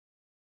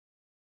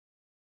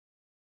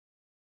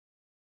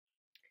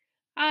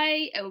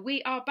Hi,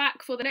 we are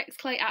back for the next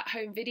Clay at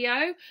Home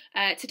video.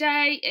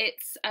 Today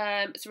it's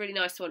a really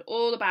nice one,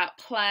 all about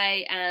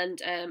play and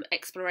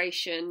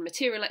exploration,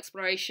 material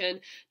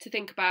exploration, to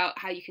think about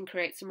how you can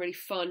create some really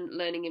fun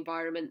learning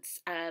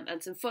environments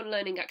and some fun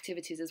learning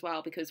activities as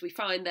well, because we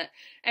find that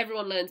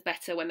everyone learns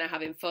better when they're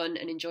having fun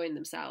and enjoying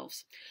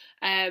themselves.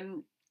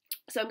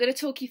 So I'm going to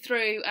talk you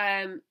through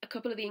a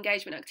couple of the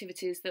engagement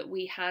activities that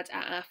we had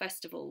at our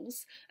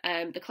festivals,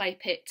 the clay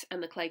pit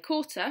and the clay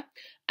quarter,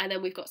 and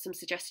then we've got some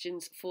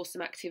suggestions for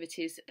some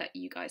activities that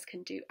you guys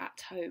can do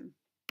at home.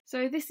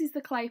 So this is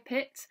the clay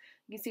pit.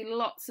 You can see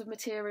lots of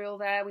material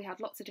there. We had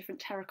lots of different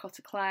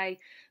terracotta clay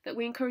that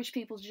we encourage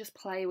people to just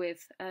play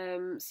with.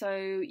 So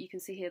you can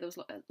see here there was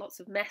lots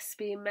of mess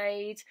being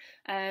made,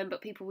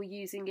 but people were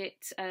using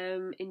it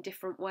in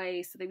different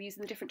ways. So they were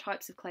using the different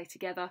types of clay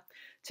together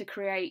to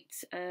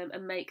create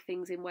and make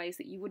things in ways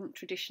that you wouldn't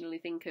traditionally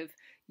think of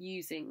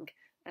using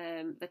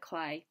the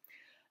clay.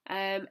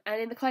 And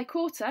in the clay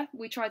quarter,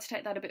 we tried to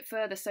take that a bit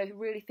further, so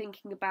really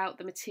thinking about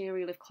the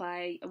material of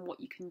clay and what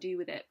you can do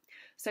with it.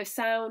 So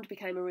sound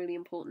became a really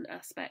important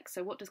aspect.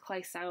 So what does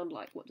clay sound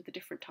like? What do the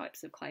different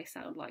types of clay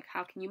sound like?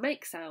 How can you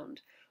make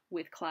sound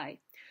with clay?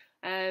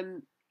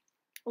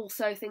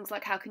 Also things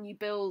like how can you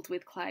build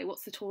with clay?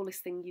 What's the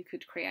tallest thing you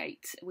could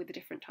create with the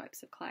different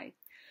types of clay?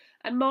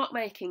 And mark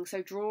making,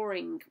 so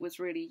drawing, was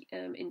really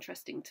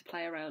interesting to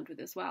play around with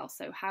as well.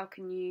 So how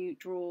can you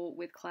draw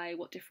with clay?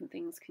 What different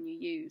things can you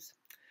use?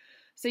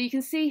 So you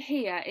can see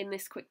here in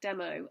this quick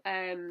demo,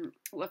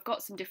 I've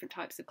got some different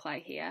types of clay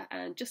here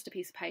and just a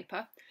piece of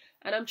paper,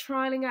 and I'm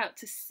trialling out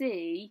to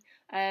see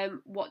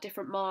what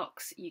different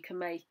marks you can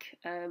make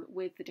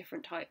with the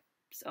different types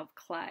of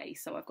clay.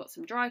 So I've got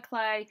some dry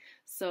clay,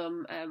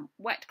 some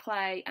wet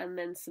clay, and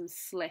then some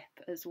slip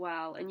as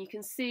well. And you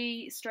can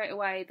see straight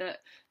away that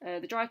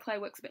the dry clay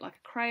works a bit like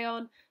a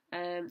crayon,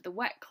 the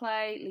wet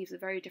clay leaves a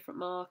very different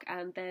mark,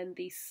 and then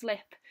the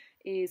slip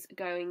is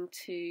going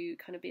to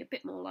kind of be a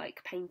bit more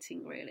like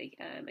painting, really.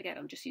 Again,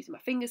 I'm just using my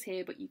fingers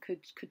here, but you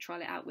could try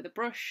it out with a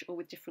brush or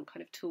with different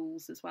kind of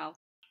tools as well.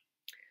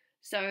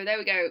 So there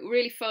we go,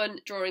 really fun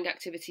drawing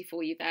activity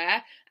for you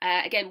there.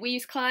 Again, we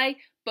use clay,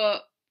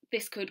 but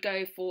this could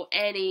go for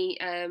any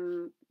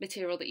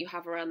material that you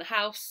have around the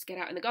house. Get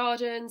out in the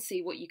garden,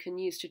 see what you can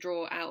use to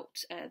draw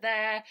out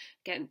there.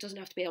 Again, it doesn't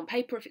have to be on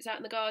paper if it's out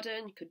in the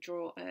garden. You could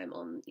draw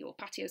on your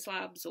patio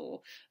slabs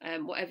or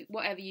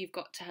whatever you've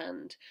got to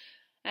hand.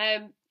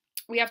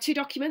 We have two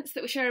documents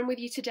that we're sharing with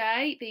you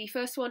today. The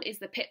first one is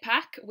the pit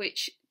pack,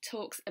 which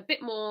talks a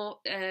bit more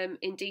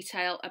in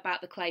detail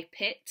about the clay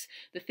pit,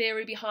 the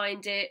theory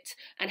behind it,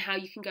 and how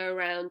you can go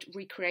around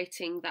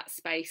recreating that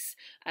space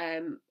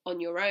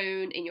on your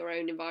own, in your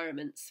own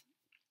environments.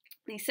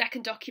 The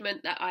second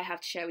document that I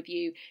have to share with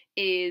you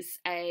is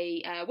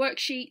a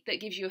worksheet that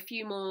gives you a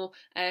few more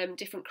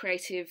different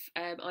creative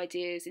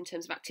ideas in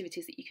terms of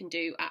activities that you can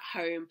do at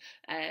home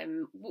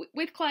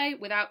with clay,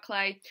 without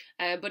clay,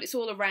 but it's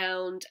all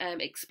around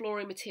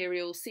exploring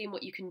materials, seeing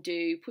what you can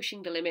do,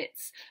 pushing the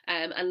limits,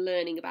 and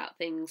learning about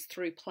things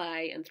through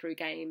play and through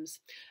games.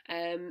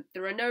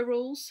 There are no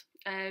rules.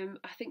 I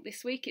think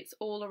this week it's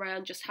all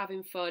around just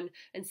having fun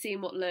and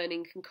seeing what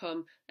learning can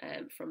come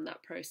from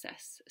that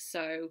process.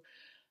 So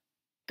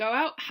go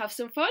out, have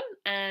some fun,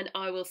 and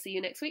I will see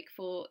you next week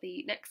for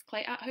the next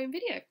Clay at Home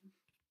video.